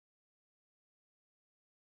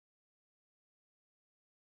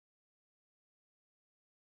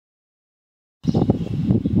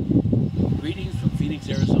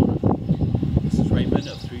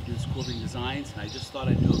Designs, and I just thought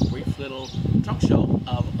I'd do a brief little trunk show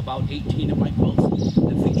of about 18 of my quilts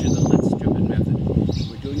that feature the Let's Strip It method.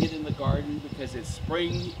 We're doing it in the garden because it's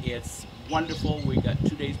spring, it's wonderful. We got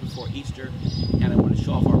 2 days before Easter, and I want to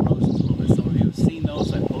show off our roses a little bit. Some of you have seen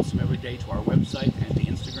those. I post them every day to our website and to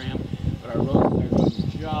Instagram, but our roses are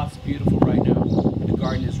looking just beautiful right now. The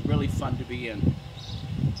garden is really fun to be in.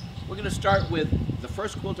 We're going to start with the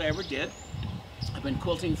first quilt I ever did. I've been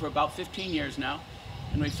quilting for about 15 years now.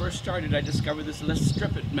 And when we first started, I discovered this Let's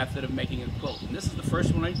Strip It method of making a quilt. And this is the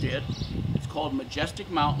first one I did. It's called Majestic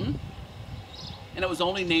Mountain. And it was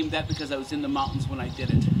only named that because I was in the mountains when I did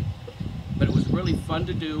it. But it was really fun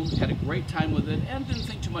to do, had a great time with it, and didn't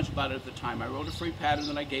think too much about it at the time. I wrote a free pattern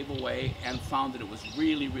that I gave away and found that it was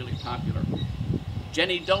really, really popular.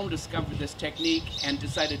 Jenny Doan discovered this technique and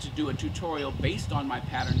decided to do a tutorial based on my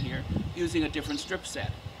pattern here using a different strip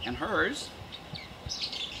set. And hers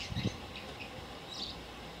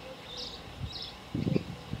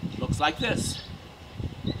looks like this.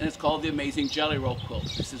 And it's called the Amazing Jelly Roll Quilt.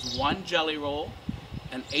 This is one jelly roll,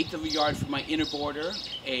 an 1/8 of a yard for my inner border,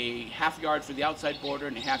 a 1/2 yard for the outside border,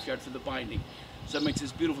 and a 1/2 yard for the binding. So it makes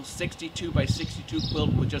this beautiful 62 by 62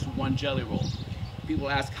 quilt with just one jelly roll. People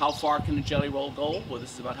ask, how far can a jelly roll go? Well,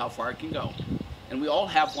 this is about how far it can go. And we all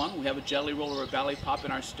have one. We have a jelly roll or a ballet pop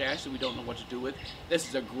in our stash that we don't know what to do with. This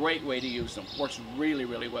is a great way to use them. Works really,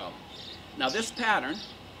 really well. Now this pattern,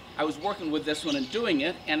 I was working with this one and doing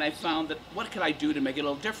it, and I found that what could I do to make it a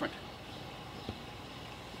little different?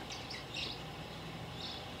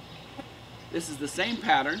 This is the same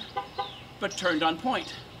pattern, but turned on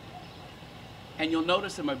point. And you'll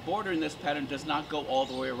notice that my border in this pattern does not go all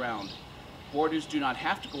the way around. Borders do not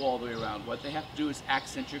have to go all the way around. What they have to do is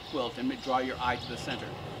accent your quilt and draw your eye to the center.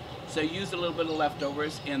 So use a little bit of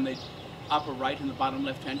leftovers in the upper right and the bottom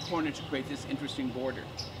left-hand corner to create this interesting border.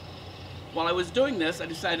 While I was doing this, I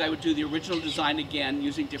decided I would do the original design again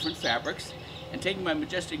using different fabrics. And taking my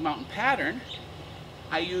Majestic Mountain pattern,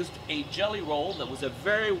 I used a jelly roll that was a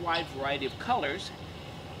very wide variety of colors.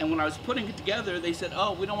 And when I was putting it together, they said,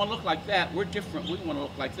 oh, we don't want to look like that. We're different. We want to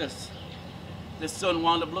look like this. This one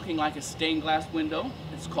wound up looking like a stained glass window.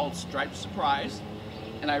 It's called Striped Surprise.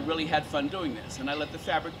 And I really had fun doing this. And I let the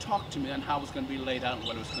fabric talk to me on how it was going to be laid out and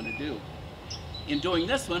what it was going to do. In doing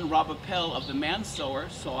this one, Rob Appel of the Man Sewer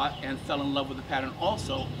saw it and fell in love with the pattern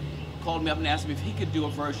also. Called me up and asked me if he could do a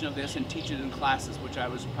version of this and teach it in classes, which I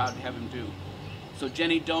was proud to have him do. So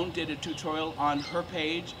Jenny Doan did a tutorial on her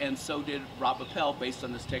page, and so did Rob Appel based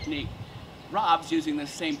on this technique. Rob's using this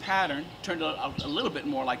same pattern, turned out a little bit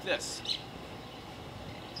more like this.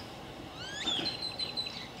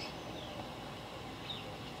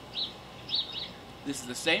 This is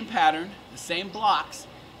the same pattern, the same blocks,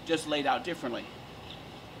 just laid out differently.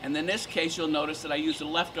 And in this case, you'll notice that I use the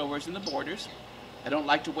leftovers in the borders. I don't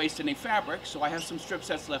like to waste any fabric, so I have some strip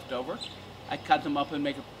sets left over. I cut them up and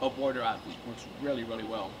make a border out of them. It works really, really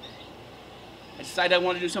well. I decided I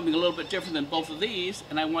wanted to do something a little bit different than both of these,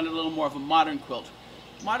 and I wanted a little more of a modern quilt.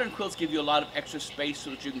 Modern quilts give you a lot of extra space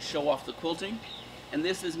so that you can show off the quilting. And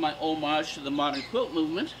this is my homage to the modern quilt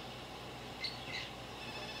movement.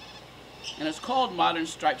 And it's called Modern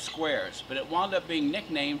Striped Squares, but it wound up being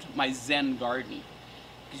nicknamed my Zen Garden.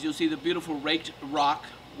 Because you'll see the beautiful raked rock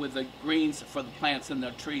with the greens for the plants and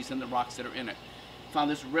the trees and the rocks that are in it. Found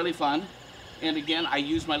this really fun. And again, I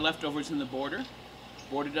use my leftovers in the border. The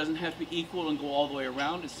border doesn't have to be equal and go all the way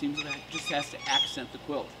around. It seems like it just has to accent the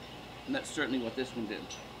quilt. And that's certainly what this one did.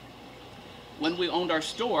 When we owned our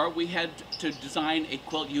store, we had to design a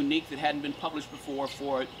quilt unique that hadn't been published before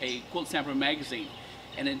for a Quilt Sampler magazine.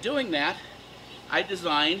 And in doing that, I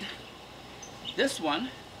designed this one,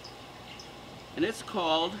 and it's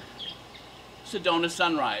called Sedona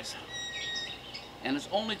Sunrise. And it's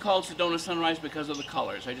only called Sedona Sunrise because of the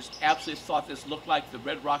colors. I just absolutely thought this looked like the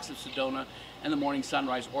red rocks of Sedona and the morning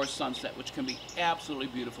sunrise or sunset, which can be absolutely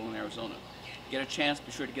beautiful in Arizona. Get a chance,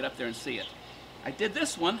 be sure to get up there and see it. I did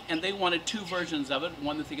this one, and they wanted 2 versions of it,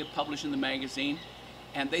 one that they could publish in the magazine,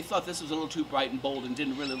 and they thought this was a little too bright and bold and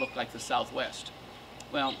didn't really look like the Southwest.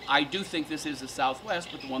 Well, I do think this is the Southwest,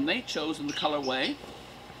 but the one they chose in the colorway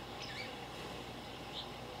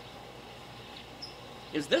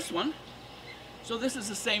is this one. So this is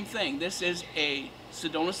the same thing. This is a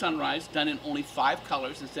Sedona Sunrise done in only 5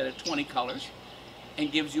 colors instead of 20 colors,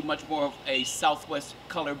 and gives you much more of a Southwest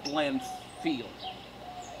color blend feel.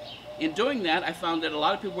 In doing that, I found that a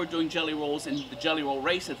lot of people were doing jelly rolls in the jelly roll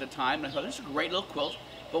race at the time, and I thought, this is a great little quilt,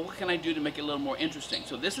 but what can I do to make it a little more interesting?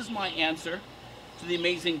 So this is my answer to the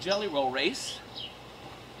Amazing Jelly Roll race.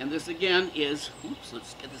 And this again is, oops,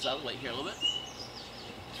 let's get this out of the way here a little bit.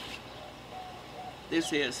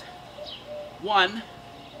 This is 1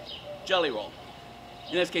 jelly roll.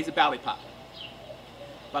 In this case, a Bally Pop.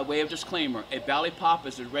 By way of disclaimer, a Bally Pop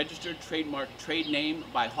is a registered trademark trade name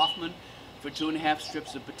by Hoffman for 2.5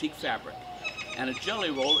 strips of batik fabric. And a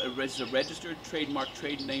jelly roll is a registered trademark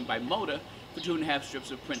trade name by Moda for 2.5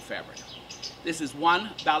 strips of print fabric. This is one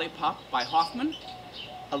Bally Pop by Hoffman,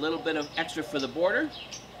 a little bit of extra for the border,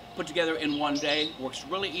 put together in one day, works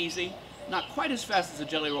really easy, not quite as fast as a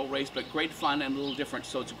jelly roll race, but great fun and a little different,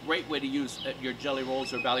 so it's a great way to use your jelly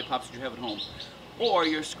rolls or Bally Pops that you have at home, or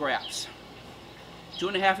your scraps.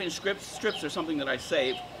 2.5-inch strips are something that I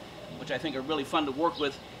save, which I think are really fun to work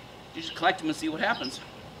with. You just collect them and see what happens.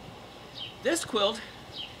 This quilt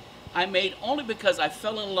I made only because I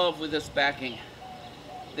fell in love with this backing.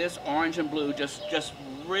 This orange and blue just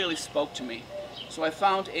really spoke to me. So I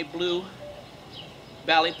found a blue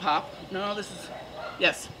Bally Pop. No, this is,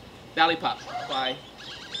 yes, Bally Pop by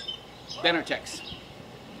Benartex.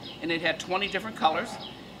 And it had 20 different colors.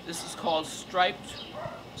 This is called Striped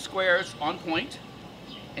Squares on Point.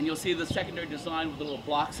 And you'll see the secondary design with the little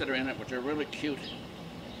blocks that are in it, which are really cute.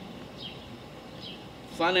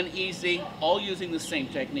 Fun and easy, all using the same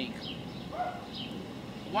technique. I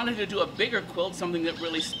wanted to do a bigger quilt, something that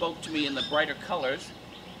really spoke to me in the brighter colors.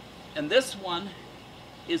 And this one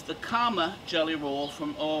is the Kama jelly roll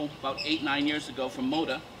from, about 8-9 years ago from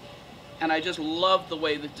Moda. And I just loved the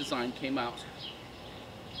way the design came out.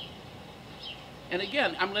 And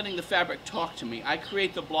again, I'm letting the fabric talk to me. I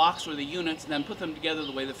create the blocks or the units and then put them together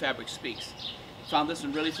the way the fabric speaks. Found this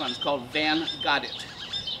one really fun. It's called Van Got It.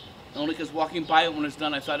 Only because walking by it when it's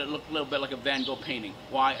done, I thought it looked a little bit like a Van Gogh painting.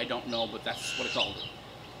 Why, I don't know, but that's what I called it.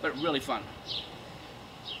 But really fun.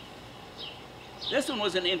 This one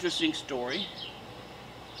was an interesting story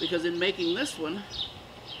because in making this one,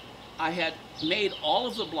 I had made all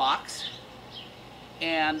of the blocks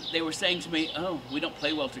and they were saying to me, oh, we don't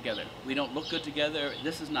play well together. We don't look good together.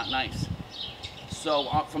 This is not nice.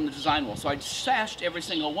 So, from the design wall. So I sashed every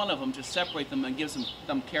single one of them to separate them and give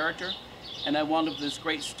them character. And I wound up with this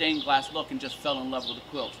great stained glass look and just fell in love with the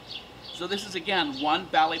quilt. So this is, again, one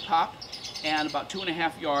Bally Pop and about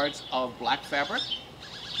 2.5 yards of black fabric.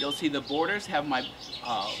 You'll see the borders have my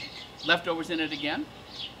leftovers in it again.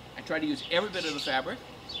 I try to use every bit of the fabric.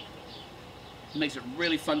 It makes it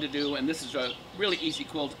really fun to do, and this is a really easy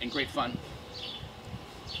quilt and great fun.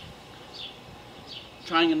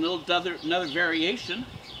 Trying another variation.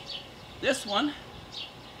 This one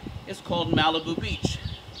is called Malibu Beach.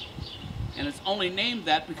 And it's only named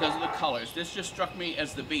that because of the colors. This just struck me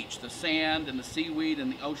as the beach, the sand and the seaweed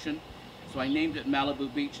and the ocean. So I named it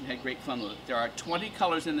Malibu Beach and had great fun with it. There are 20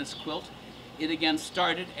 colors in this quilt. It again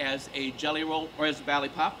started as a jelly roll or as a Bally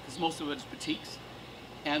Pop, because most of it is batiks.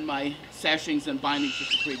 And my sashings and bindings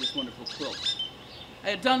just to create this wonderful quilt.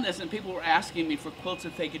 I had done this and people were asking me for quilts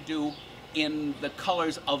that they could do in the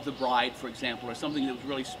colors of the bride, for example, or something that was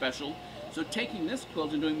really special. So taking this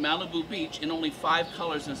quilt and doing Malibu Beach in only 5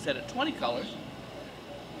 colors instead of 20 colors,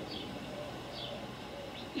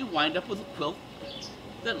 you wind up with a quilt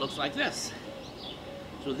that looks like this.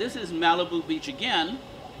 So this is Malibu Beach again,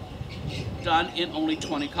 done in only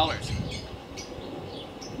 20 colors.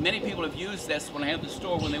 Many people have used this when I have the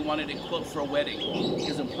store when they wanted a quilt for a wedding. It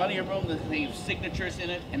gives them plenty of room, they have signatures in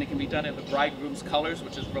it, and it can be done in the bridegroom's colors,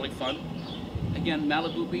 which is really fun. Again,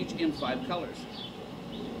 Malibu Beach in 5 colors.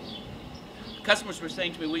 Customers were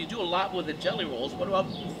saying to me, well, you do a lot with the jelly rolls, what about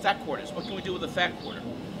fat quarters? What can we do with a fat quarter?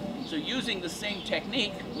 So using the same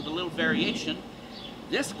technique with a little variation,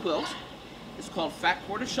 this quilt is called Fat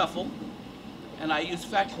Quarter Shuffle, and I use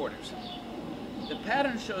fat quarters. The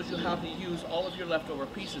pattern shows you how to use all of your leftover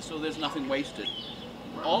pieces so there's nothing wasted.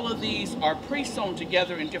 All of these are pre-sewn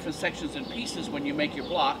together in different sections and pieces when you make your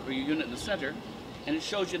block or your unit in the center, and it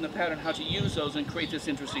shows you in the pattern how to use those and create this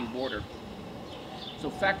interesting border.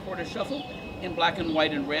 So Fat Quarter Shuffle in black and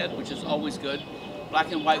white and red, which is always good.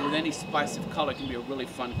 Black and white with any spice of color can be a really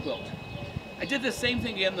fun quilt. I did the same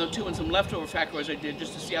thing again though too in some leftover fat quarters I did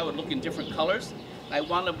just to see how it would look in different colors. I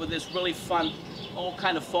wound up with this really fun, all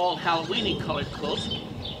kind of fall Halloween-y colored quilt.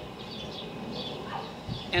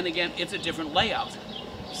 And again, it's a different layout.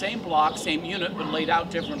 Same block, same unit, but laid out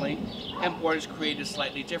differently, and borders created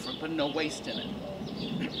slightly different, but no waste in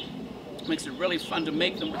it. Makes it really fun to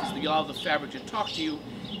make them because you allow the fabric to talk to you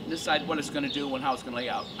and decide what it's going to do and how it's going to lay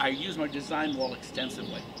out. I use my design wall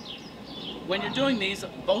extensively. When you're doing these,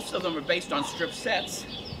 most of them are based on strip sets.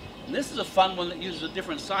 And this is a fun one that uses a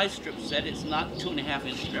different size strip set. It's not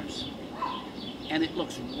 2.5-inch strips. And it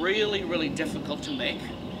looks really, really difficult to make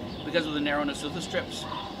because of the narrowness of the strips.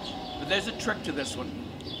 But there's a trick to this one.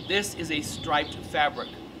 This is a striped fabric.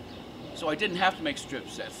 So I didn't have to make strip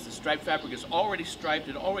sets. The striped fabric is already striped.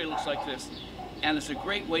 It already looks like this. and it's a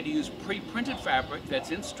great way to use pre-printed fabric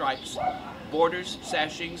that's in stripes. Borders,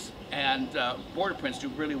 sashings, and border prints do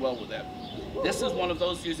really well with that. This is one of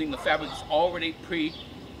those using the fabric that's already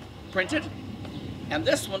pre-printed. And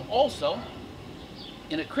this one also,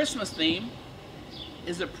 in a Christmas theme,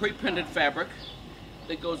 is a pre-printed fabric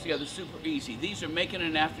that goes together super easy. These are making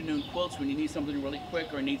an afternoon quilts when you need something really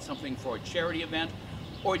quick or need something for a charity event,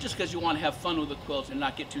 or just because you want to have fun with the quilt and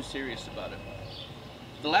not get too serious about it.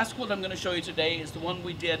 The last quilt I'm going to show you today is the one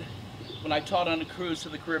we did when I taught on a cruise to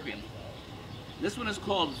the Caribbean. This one is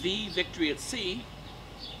called The Victory at Sea.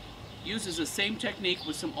 Uses the same technique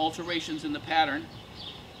with some alterations in the pattern,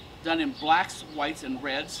 done in blacks, whites, and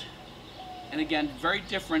reds. And again, very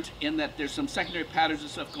different in that there's some secondary patterns and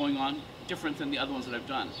stuff going on, different than the other ones that I've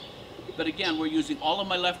done. But again, we're using all of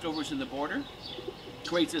my leftovers in the border.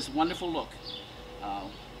 Creates this wonderful look.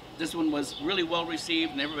 This one was really well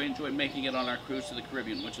received and everybody enjoyed making it on our cruise to the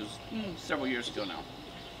Caribbean, which is several years ago now.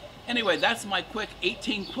 Anyway, that's my quick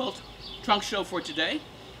 18 quilt trunk show for today.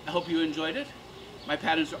 I hope you enjoyed it. My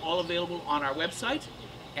patterns are all available on our website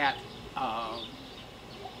at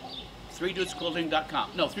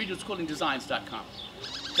 3dudesquilting.com. No, 3dudesquiltingdesigns.com.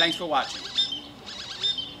 Thanks for watching.